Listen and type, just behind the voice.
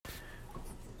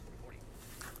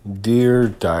Dear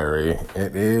Diary,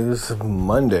 it is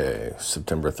Monday,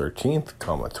 September 13th,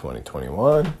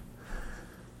 2021,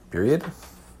 period.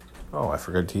 Oh, I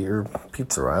forgot to eat your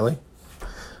pizza, Riley.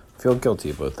 I feel guilty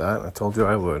about that. I told you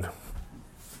I would.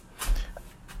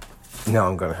 Now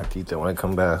I'm going to have to eat that when I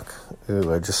come back.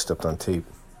 Ew, I just stepped on tape.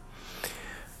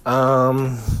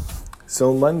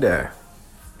 So Monday.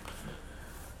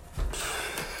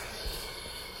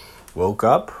 Woke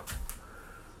up.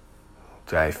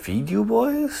 Did I feed you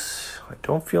boys? I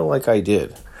don't feel like I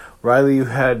did. Riley, you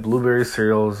had blueberry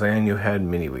cereals and you had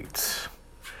mini wheats.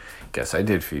 Guess I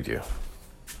did feed you.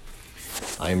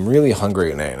 I'm really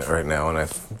hungry right now, and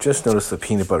I've just noticed the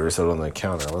peanut butter is out on the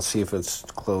counter. Let's see if it's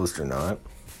closed or not.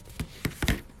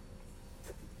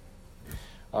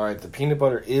 Alright, the peanut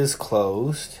butter is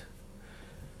closed.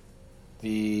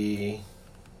 The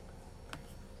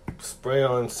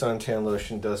spray-on suntan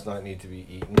lotion does not need to be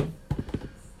eaten.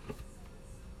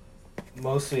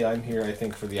 Mostly I'm here, I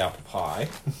think, for the apple pie.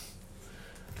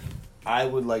 I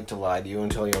would like to lie to you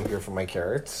and tell you I'm here for my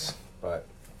carrots, but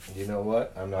you know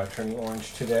what? I'm not turning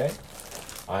orange today.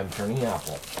 I'm turning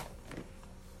apple.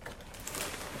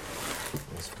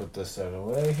 Let's put this out of the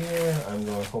way here. I'm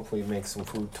going to hopefully make some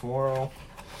food tomorrow.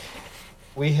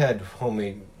 We had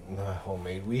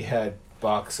we had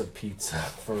box of pizza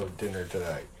for dinner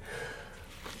tonight.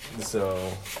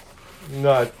 So,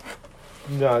 not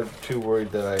too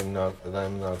worried that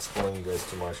I'm not spoiling you guys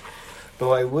too much.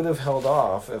 Though I would have held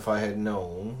off if I had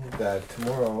known that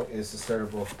tomorrow is the start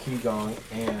of both Qigong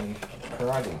and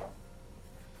karate.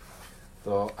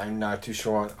 Though I'm not too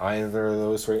sure on either of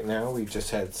those right now. We've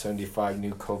just had 75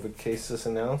 new COVID cases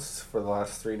announced for the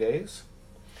last 3 days.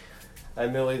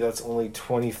 Admittedly, that's only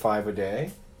 25 a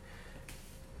day.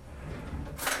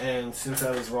 And since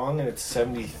I was wrong and it's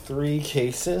 73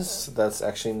 cases, that's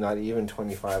actually not even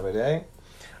 25 a day.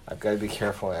 I've got to be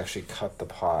careful and actually cut the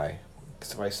pie.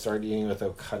 Because if I start eating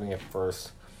without cutting it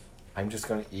first, I'm just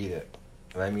going to eat it.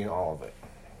 And I mean all of it.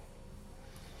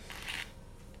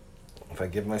 If I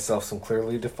give myself some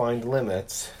clearly defined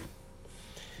limits,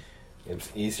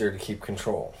 it's easier to keep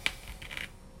control.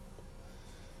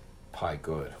 Pie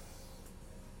good.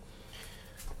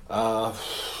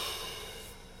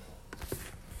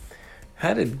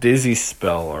 Had a dizzy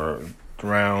spell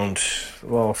around,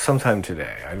 sometime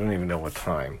today. I don't even know what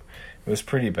time. It was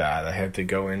pretty bad. I had to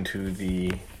go into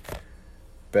the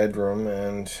bedroom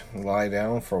and lie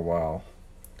down for a while.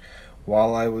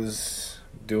 While I was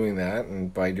doing that,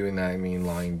 and by doing that I mean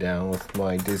lying down with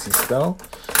my dizzy spell,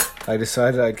 I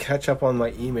decided I'd catch up on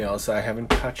my emails that I haven't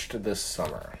touched this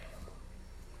summer.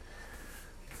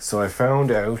 So I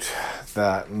found out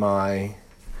that my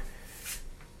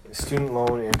student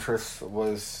loan interest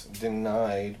was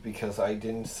denied because I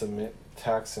didn't submit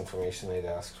tax information they'd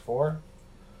asked for.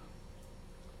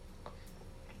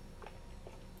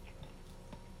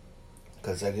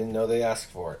 Because I didn't know they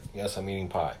asked for it. Yes, I'm eating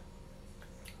pie.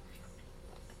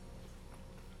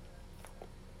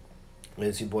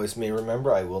 As you boys may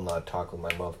remember, I will not talk with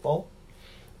my mouth full,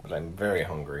 but I'm very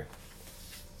hungry.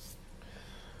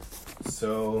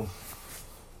 So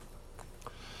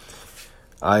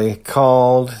I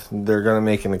called. They're going to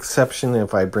make an exception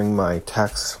if I bring my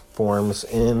tax forms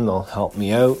in. They'll help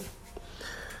me out.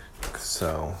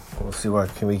 So we'll see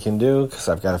what we can do, because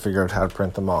I've got to figure out how to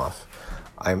print them off.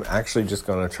 I'm actually just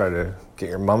going to try to get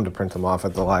your mom to print them off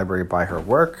at the library by her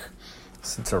work.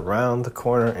 It's around the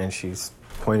corner, and she's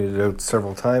pointed it out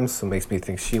several times, so it makes me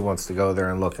think she wants to go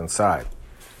there and look inside.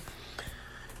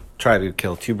 Try to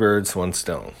kill two birds, one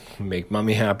stone. Make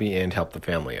mommy happy and help the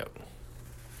family out.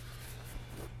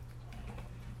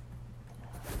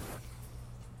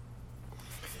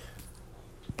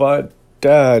 But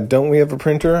don't we have a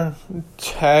printer?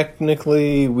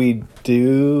 Technically, we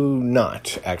do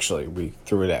not. Actually, we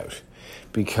threw it out.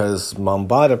 Because Mom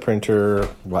bought a printer,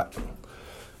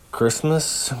 Christmas?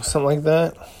 Something like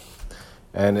that?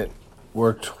 And it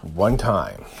worked one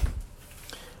time.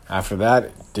 After that,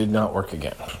 it did not work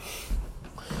again.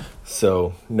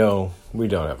 So, no, we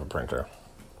don't have a printer.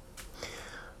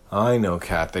 I know,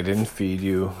 cat, they didn't feed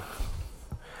you.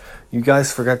 You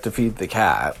guys forgot to feed the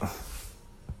cat.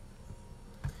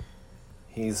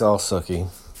 He's all sooky.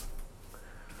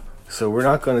 So we're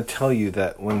not going to tell you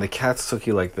that when the cat's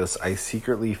sooky like this, I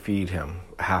secretly feed him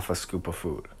half a scoop of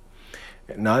food.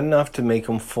 Not enough to make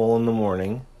him full in the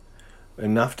morning,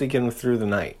 enough to get him through the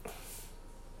night.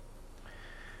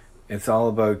 It's all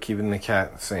about keeping the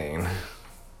cat sane.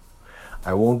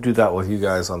 I won't do that with you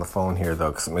guys on the phone here,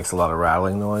 though, because it makes a lot of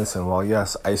rattling noise. And while,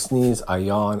 yes, I sneeze, I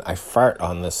yawn, I fart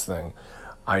on this thing,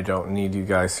 I don't need you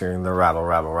guys hearing the rattle,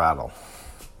 rattle, rattle.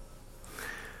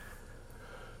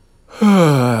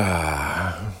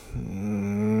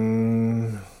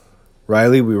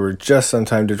 Riley, we were just on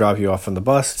time to drop you off on the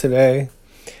bus today.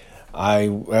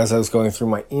 As I was going through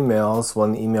my emails,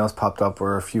 one of the emails popped up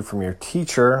were a few from your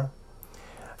teacher.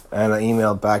 And I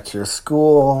emailed back to your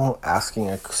school asking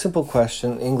a simple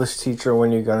question. English teacher,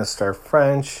 when are you going to start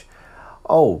French?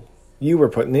 Oh, you were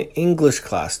put in the English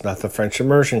class, not the French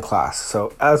immersion class.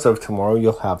 So as of tomorrow,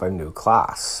 you'll have a new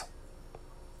class.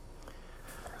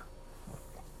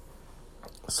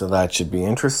 So that should be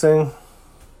interesting.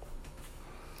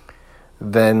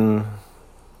 Then,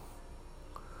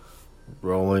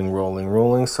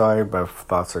 rolling. Sorry, my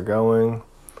thoughts are going.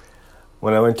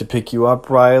 When I went to pick you up,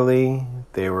 Riley,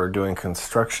 they were doing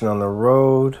construction on the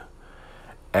road,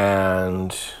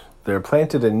 and they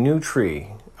planted a new tree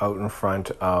out in front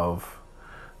of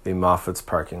the Moffat's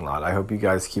parking lot. I hope you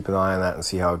guys keep an eye on that and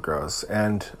see how it grows.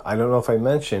 And I don't know if I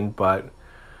mentioned, but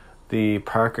the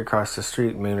park across the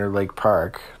street, Maynard Lake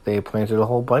Park, they planted a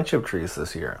whole bunch of trees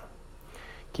this year.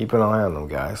 Keep an eye on them,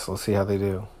 guys. We'll see how they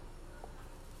do.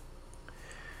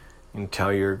 And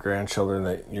tell your grandchildren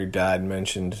that your dad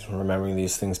mentioned remembering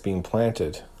these things being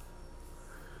planted.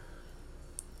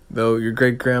 Though your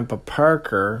great-grandpa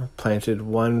Parker planted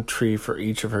one tree for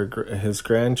each of his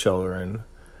grandchildren.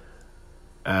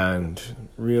 And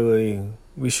really,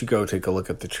 we should go take a look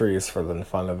at the trees for the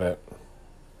fun of it.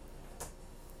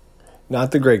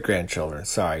 Not the great-grandchildren.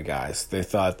 Sorry, guys. They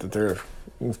thought that their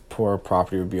poor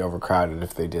property would be overcrowded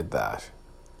if they did that.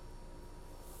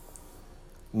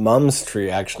 Mom's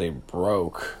tree actually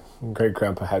broke.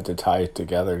 Great-grandpa had to tie it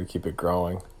together to keep it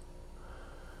growing.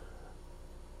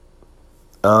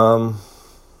 So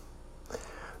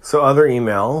other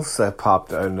emails that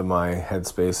popped into my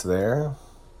headspace there.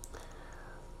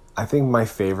 I think my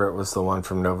favorite was the one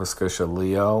from Nova Scotia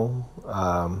Leo,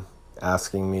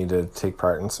 asking me to take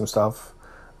part in some stuff.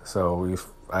 So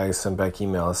I sent back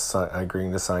emails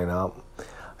agreeing to sign up.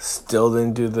 Still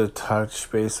didn't do the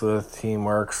touch base with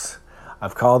Teamworks.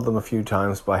 I've called them a few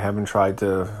times, but I haven't tried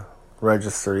to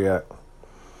register yet.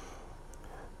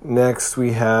 Next,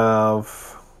 we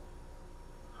have...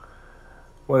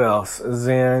 What else?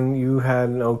 Zan, you had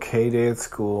an okay day at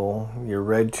school. You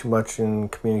read too much in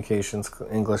communications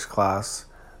English class.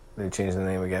 They changed the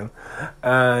name again.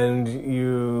 And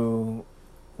you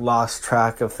lost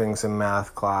track of things in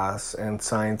math class, and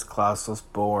science class was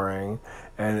boring.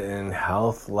 And in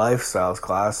health lifestyles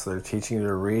class, they're teaching you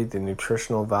to read the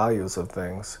nutritional values of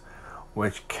things,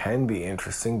 which can be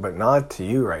interesting, but not to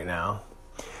you right now.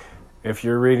 If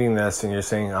you're reading this and you're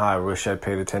saying, I wish I'd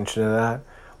paid attention to that,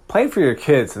 play for your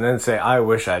kids and then say, I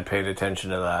wish I'd paid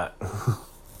attention to that.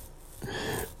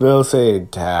 They'll say,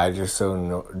 Dad, you're so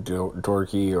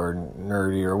dorky or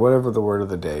nerdy or whatever the word of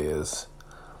the day is.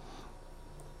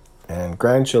 And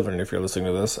grandchildren, if you're listening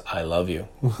to this, I love you.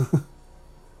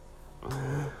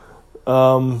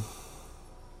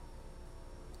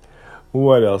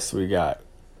 What else we got?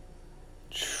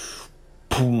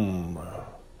 Boom.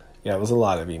 Yeah, it was a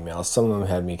lot of emails. Some of them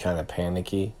had me kind of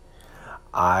panicky.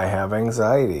 I have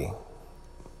anxiety.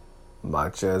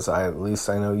 Much as at least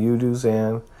I know you do,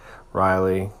 Zan.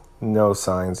 Riley, no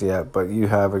signs yet, but you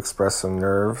have expressed some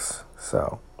nerves,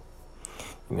 so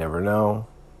you never know.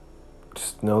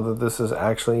 Just know that this is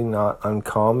actually not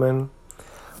uncommon.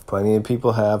 Plenty of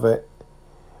people have it.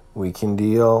 We can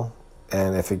deal,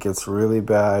 and if it gets really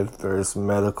bad, there's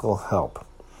medical help.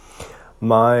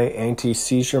 My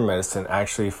anti-seizure medicine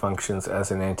actually functions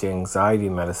as an anti-anxiety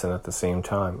medicine at the same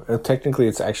time. Technically,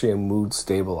 it's actually a mood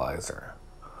stabilizer,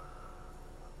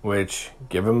 which,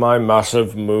 given my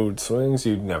massive mood swings,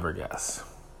 you'd never guess.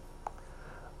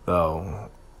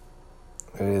 Though,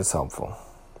 it is helpful.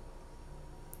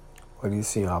 What do you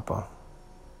see, Appa?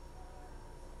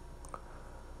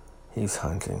 He's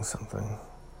hunting something.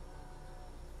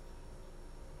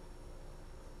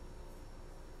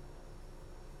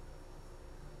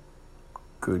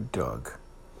 Good dog.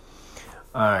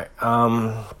 Alright,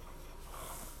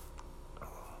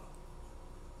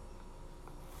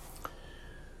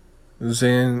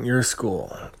 Zan, your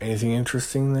school. Anything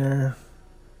interesting there?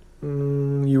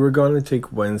 You were going to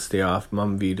take Wednesday off.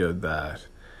 Mom vetoed that.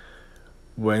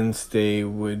 Wednesday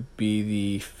would be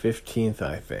the 15th,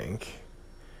 I think.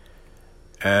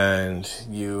 And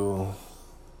you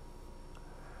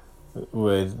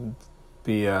would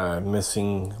be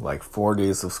missing like 4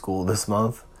 days of school this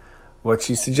month. What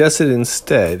she suggested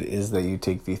instead is that you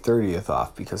take the 30th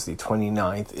off because the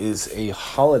 29th is a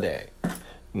holiday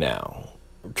now.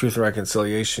 Truth and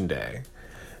Reconciliation Day.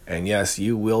 And yes,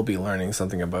 you will be learning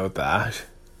something about that.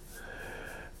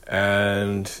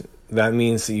 And that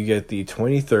means that you get the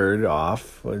 23rd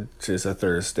off, which is a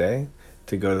Thursday,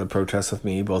 to go to the protest with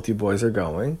me. Both you boys are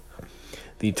going.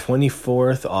 the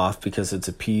 24th off because it's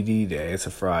a PD day, it's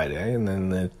a Friday, and then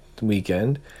the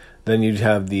weekend. Then you'd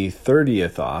have the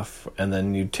 30th off, and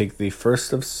then you'd take the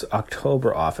 1st of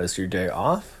October off as your day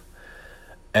off.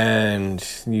 And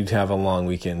you'd have a long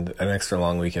weekend, an extra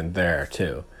long weekend there,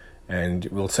 too. And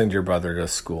we'll send your brother to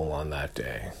school on that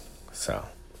day. So,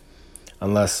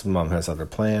 unless Mom has other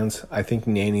plans. I think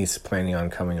Nanny's planning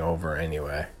on coming over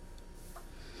anyway.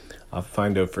 I'll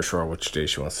find out for sure which day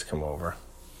she wants to come over.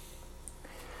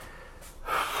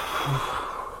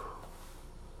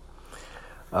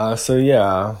 So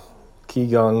yeah,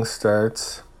 Qigong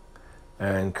starts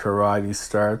and karate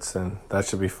starts, and that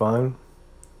should be fun.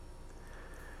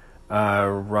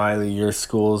 Riley, your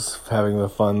school's having the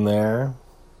fun there.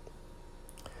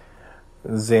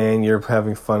 Zan, you're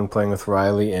having fun playing with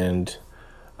Riley and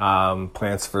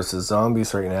Plants vs.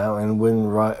 Zombies right now. And when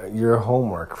your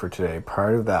homework for today,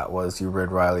 part of that was you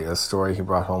read Riley a story he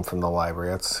brought home from the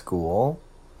library at school,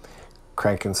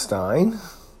 Frankenstein.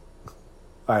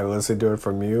 I listened to it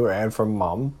from you and from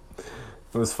Mom.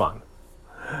 It was fun.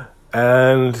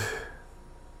 And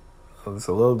it's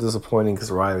a little disappointing because,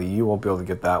 Riley, you won't be able to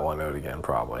get that one out again,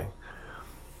 probably.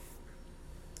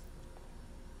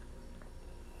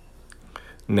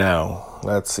 Now,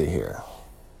 let's see here.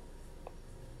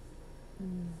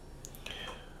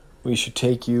 We should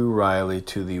take you, Riley,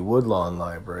 to the Woodlawn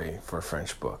Library for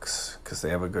French books because they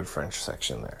have a good French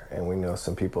section there, and we know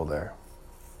some people there.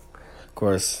 Of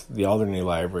course, the Alderney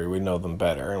Library, we know them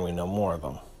better, and we know more of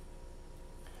them.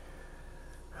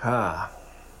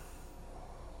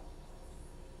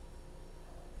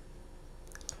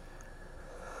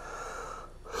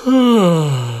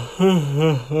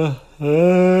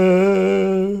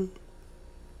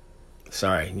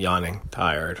 Sorry, yawning,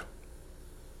 tired.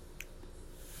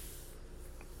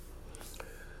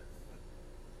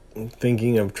 I'm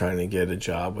thinking of trying to get a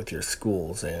job with your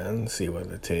schools and see what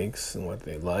it takes and what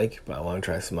they like, but I want to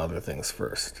try some other things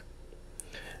first.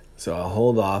 So I'll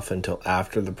hold off until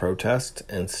after the protest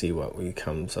and see what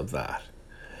comes of that.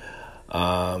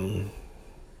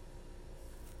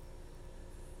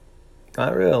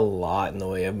 Not really a lot in the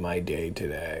way of my day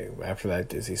today. After that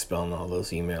dizzy spell and all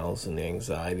those emails and the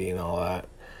anxiety and all that.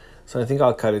 So I think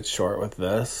I'll cut it short with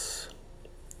this.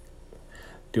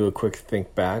 Do a quick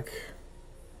think back.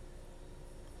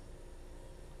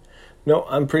 No,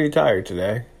 I'm pretty tired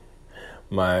today.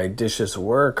 My dishes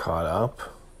were caught up.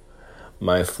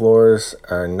 My floors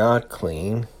are not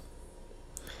clean.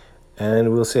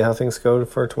 And we'll see how things go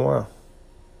for tomorrow.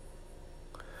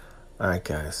 Alright,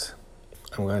 guys.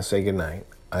 I'm going to say goodnight.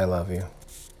 I love you.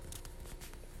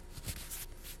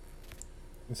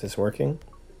 Is this working?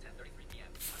 10:33 p.m.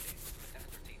 Monday, September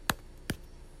 13th.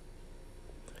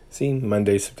 See,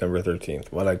 Monday, September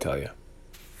 13th. What'd I tell you?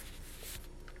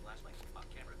 Flashlight, off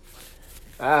camera, button.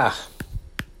 Ah.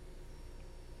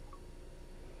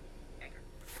 Anchor,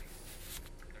 recording.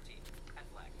 13, at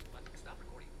flag, button, stop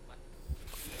recording, button.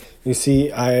 You see,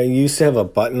 I used to have a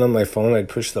button on my phone. I'd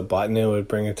push the button and it would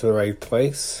bring it to the right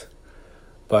place.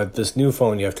 But this new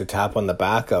phone, you have to tap on the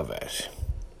back of it.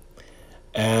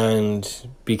 And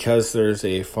because there's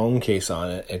a phone case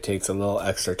on it, it takes a little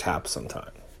extra tap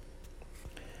sometimes.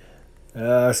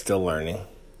 Still learning.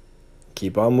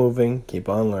 Keep on moving, keep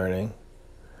on learning.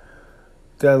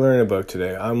 What did I learn about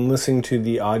today? I'm listening to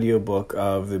the audiobook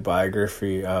of the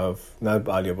biography of, not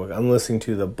audiobook, I'm listening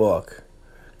to the book,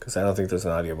 because I don't think there's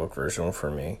an audiobook version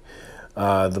for me.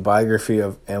 The biography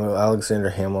of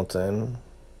Alexander Hamilton,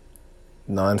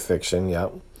 nonfiction,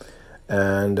 yep.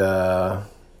 And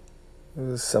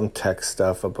some tech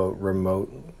stuff about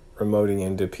remoting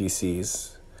into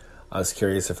PCs. I was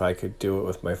curious if I could do it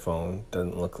with my phone.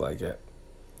 Doesn't look like it.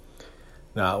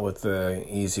 Not with the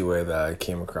easy way that I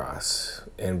came across.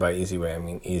 And by easy way, I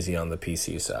mean easy on the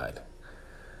PC side.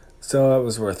 So it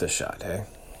was worth a shot, hey?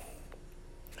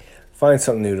 Find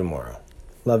something new tomorrow.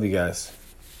 Love you guys.